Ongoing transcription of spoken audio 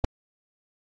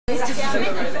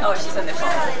Oh, she's on the phone.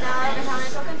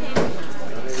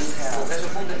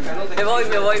 Me voy.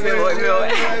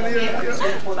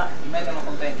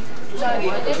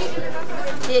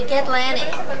 He get Lenny.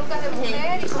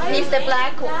 He's the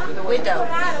black widow.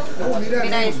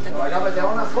 Mira esto.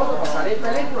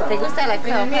 ¿Te gusta la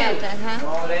Cleopatra?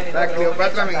 La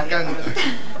Cleopatra me encanta.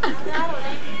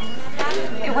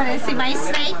 You want to see my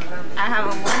snake? I have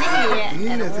one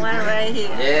here and one right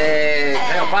here.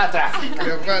 Cleopatra.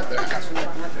 Cleopatra.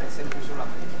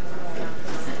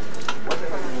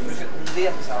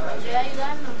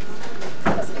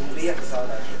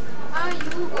 Ay,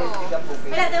 Hugo.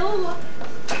 Espérate, Hugo.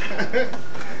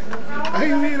 Ay,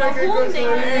 mira qué cosa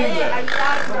linda.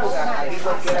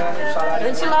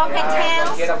 Don't you love her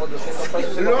tails?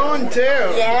 Long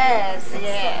tail. Yes.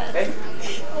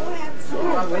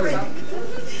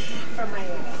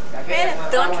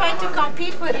 Don't try to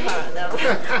compete with her, though.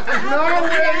 No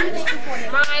way.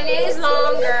 Mine is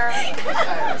longer.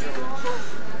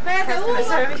 Customer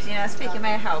service, speaking,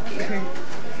 may I help you?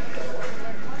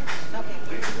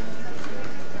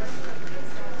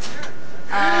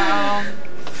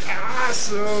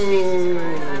 Aso.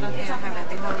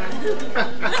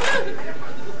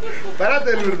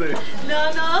 Párate, Lourdes.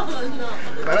 No.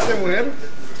 Párate, mujer.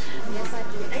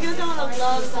 Es que no tengo los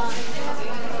gloves on.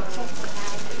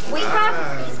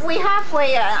 We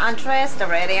halfway undressed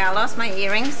already. I lost my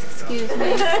earrings. Excuse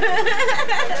me.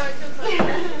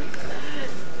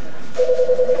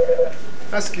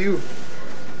 That's cute.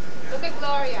 Look at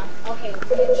Gloria. Okay.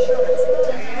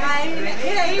 Ay,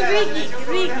 mira ahí Ricky.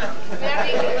 Mira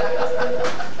Ricky.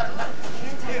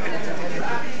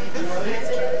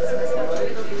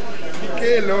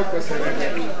 Qué loco se ve.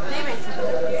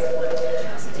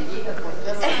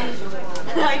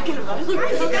 Ay, qué loco.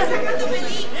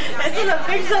 Eso lo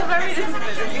pienso para mí.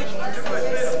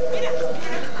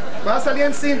 Va a salir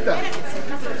en cinta.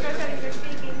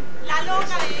 La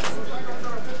loca es.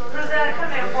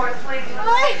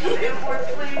 Ay,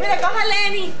 mira, coja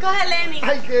Lenny.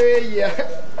 Ay, qué bella.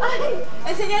 Ay,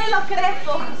 enséñale los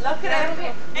crespos. La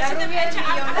rubia y yo.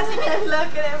 Los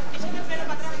crespos. Échate el pelo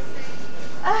para atrás.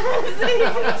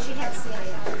 Sí.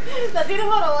 La tienes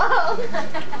jorobado.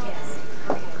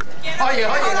 Oye,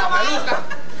 la peluca.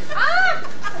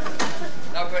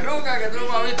 La peluca que tú no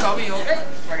me has visto a mí, ¿ok?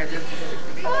 Para que te...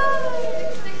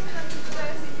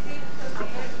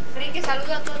 Ricky,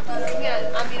 saluda a todos tus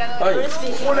admiradores.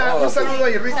 Un saludo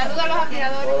ahí, Ricky. Saluda a los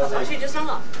admiradores. Oh, she just hung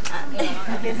up.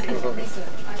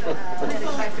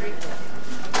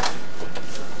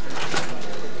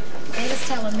 They was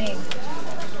telling me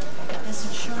this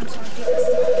insurance ridiculous.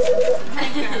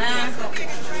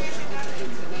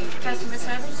 Customer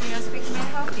service, speaking, may I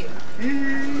help you?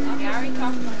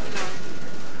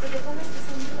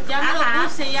 Ya me lo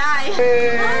puse, ya.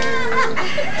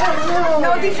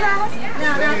 No disfraz? No,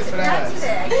 not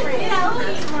today. Mira,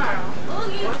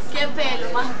 Ugi. Qué pelo,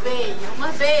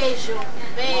 más bello.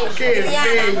 Qué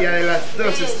bella de las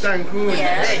dos están juntas.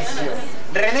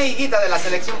 René Higuita de la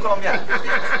selección colombiana.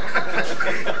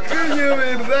 Coño,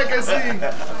 ¿verdad que sí?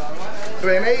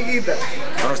 René Higuita.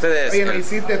 Con ustedes. Oye, me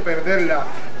hiciste perder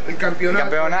el campeonato.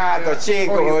 Campeonato,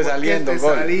 chico, Oye, saliendo ¿por qué te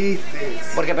gol. saliste?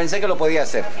 Porque pensé que lo podía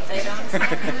hacer.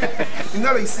 Y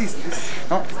no lo hiciste.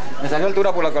 No, me salió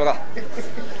altura por la colgada.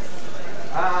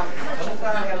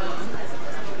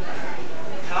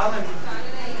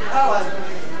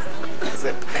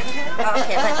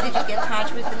 Okay, but did you get in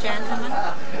touch with the gentleman?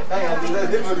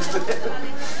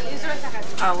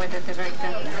 Oh, with the director.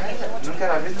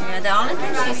 Yeah, the only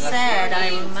thing she said, I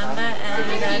remember, that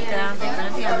they're going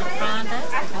to be on the front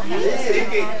desk.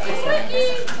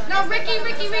 No, Ricky.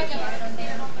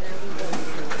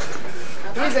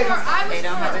 They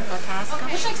don't have it for Tasco.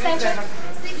 Which extension?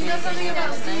 You know something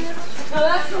about Steve? No,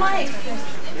 that's Mike.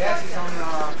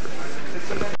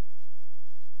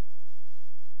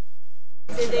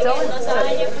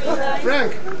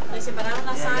 Frank,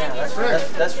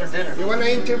 That's for dinner. you want to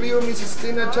interview Mrs.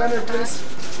 Tina Turner, please?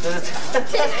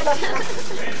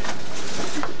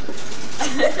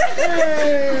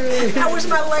 Hey. I wish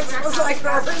my legs was like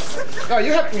hers. Oh,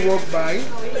 you have to walk by.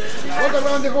 Walk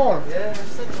around the horn.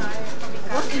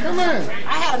 Come on.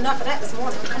 I had enough of that this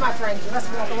morning. Come on, Frank. Let's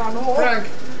walk around the hall. Frank,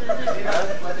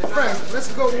 let's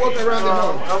go walk around the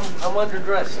horn. I'm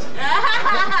underdressed.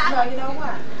 No, you know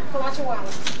what? Pull out your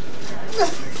wallet.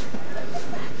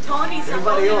 Tony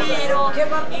sacó dinero, y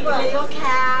le dio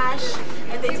cash,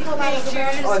 and they took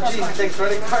pictures. Oh, geez, you take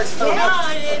credit cards? No,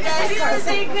 that doesn't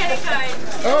say credit card.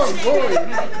 Oh boy,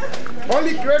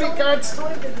 only credit cards.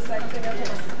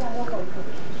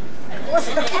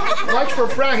 Watch for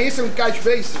Frank, he's on catch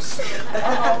bases.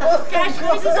 Catch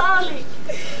bases only.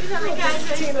 He's on the catch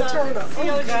bases. Tina Turner.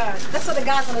 Oh God. That's what the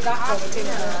guys on the dock call it,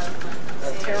 Tina Turner.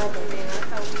 That's terrible, man.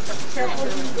 Terrible.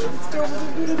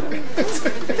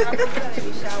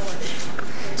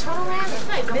 Turn around.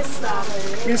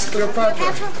 Miss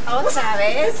Cleopatra. Otra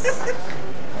vez.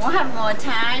 One more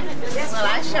time. Well,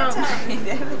 I show my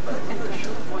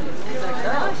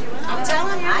I'm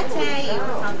telling you. I tell you,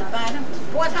 from the bottom.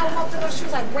 Boy, if I walk through those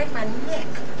shoes, I'd break my neck.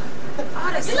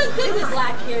 You look good with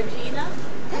black hair, Gina.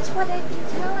 That's what they've been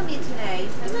telling me today.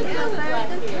 You look good with black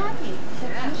hair. You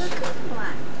look good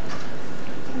black.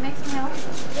 It makes me old.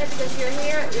 Yeah, because your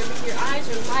hair, your eyes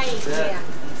are light. Yeah.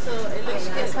 So it looks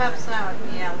It good. pops out,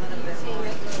 yeah, a little bit.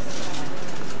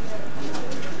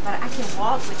 But I can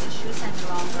walk with the shoes any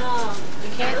longer. No, you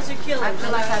can't. Those are killers. I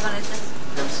feel like I'm gonna just.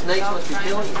 Them snakes must be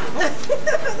killing you.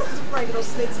 Afraid those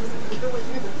snakes was killing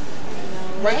you.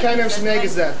 What kind of snake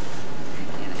is that?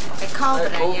 A cobra,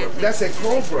 yeah. That's a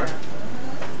cobra.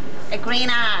 A green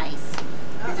eyes.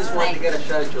 He just wanted to get a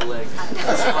shot at your leg.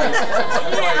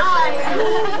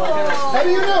 How do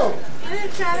you know?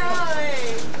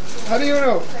 How do you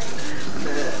know?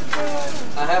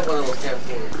 I have one of those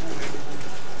camcorders.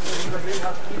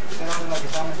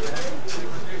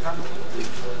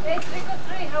 Hey,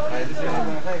 303, how are you doing?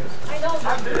 I know,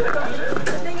 but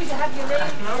the thing is you have your name.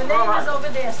 Your name is over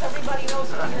there, so everybody knows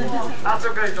who you are. That's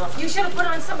okay, John. You should have put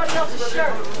on somebody else's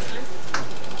shirt.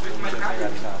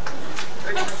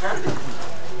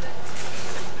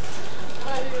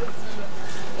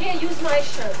 Here, use my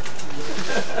shirt.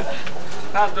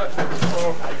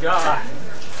 Oh my God.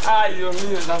 Ay, Dios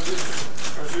mío,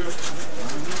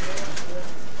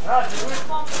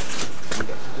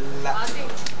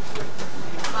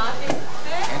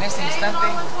 En este instante,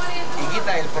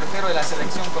 Higuita, el portero de la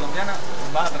selección colombiana,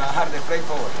 va a trabajar de freight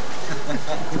forward.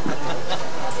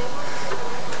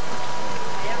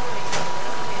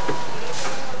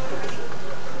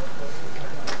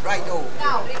 Right, go.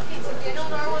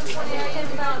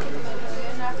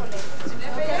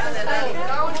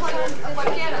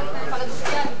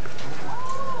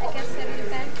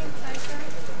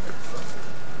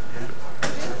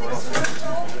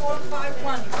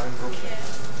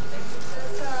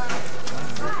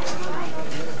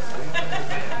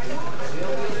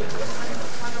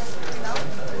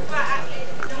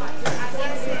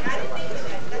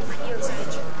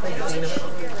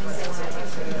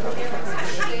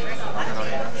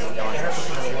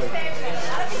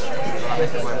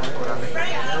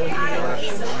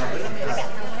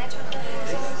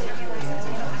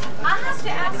 I have to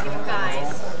ask you guys,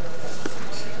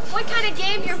 what kind of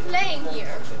game you're playing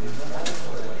here?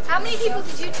 How many people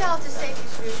did you tell to save your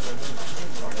food?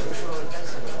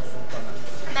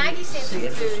 Maggie saved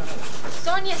your food.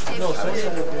 Sonia saved your food.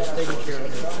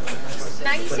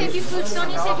 Maggie saved your food,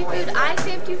 Sonia saved your food, I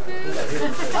saved your food.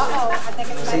 Uh-oh, I think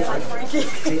everybody's like Frankie.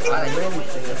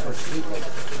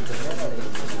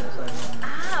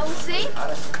 Ah, oh, see?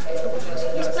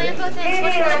 He's playing both ends.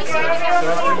 What did Maggie say?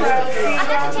 I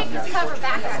have to take this cover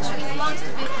back, actually. It belongs to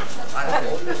Vicky.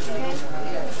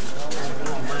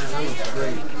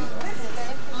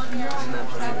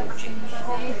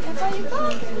 That's all you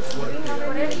got?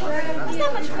 That's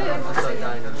not much food.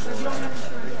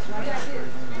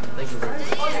 Thank you very much.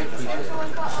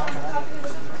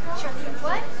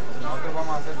 What? Nosotros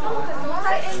vamos a hacer todo.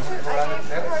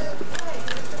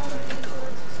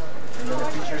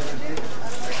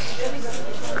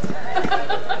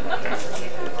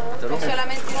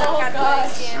 Solamente una carta de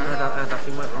 100.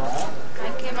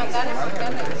 Hay que matarle porque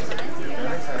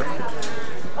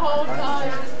Oh, God.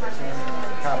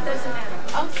 It doesn't matter.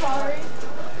 I'm sorry.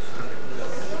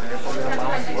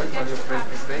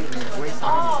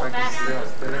 Oh, that.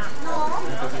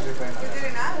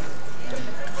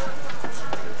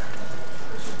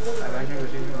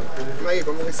 Maggie,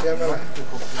 ¿cómo que se llama?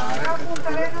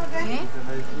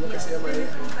 ¿Cómo que se llama ella?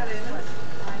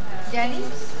 Jenny?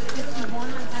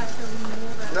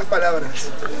 Unas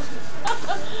palabras.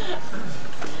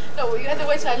 No, you have to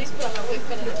wait till I at least put on my wig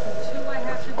finish.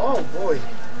 Oh, boy.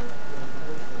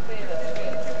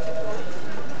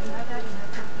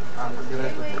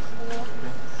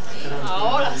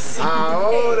 Ahora sí.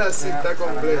 Ahora sí está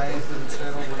completo.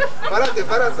 Párate,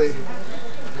 párate.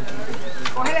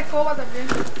 Coge la escoba también.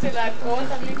 Se la escoba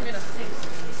también, mira.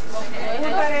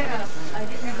 Punta arena.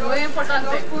 Muy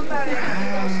importante. Punta arena.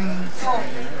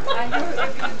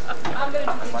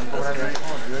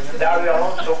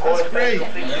 That's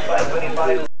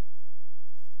great.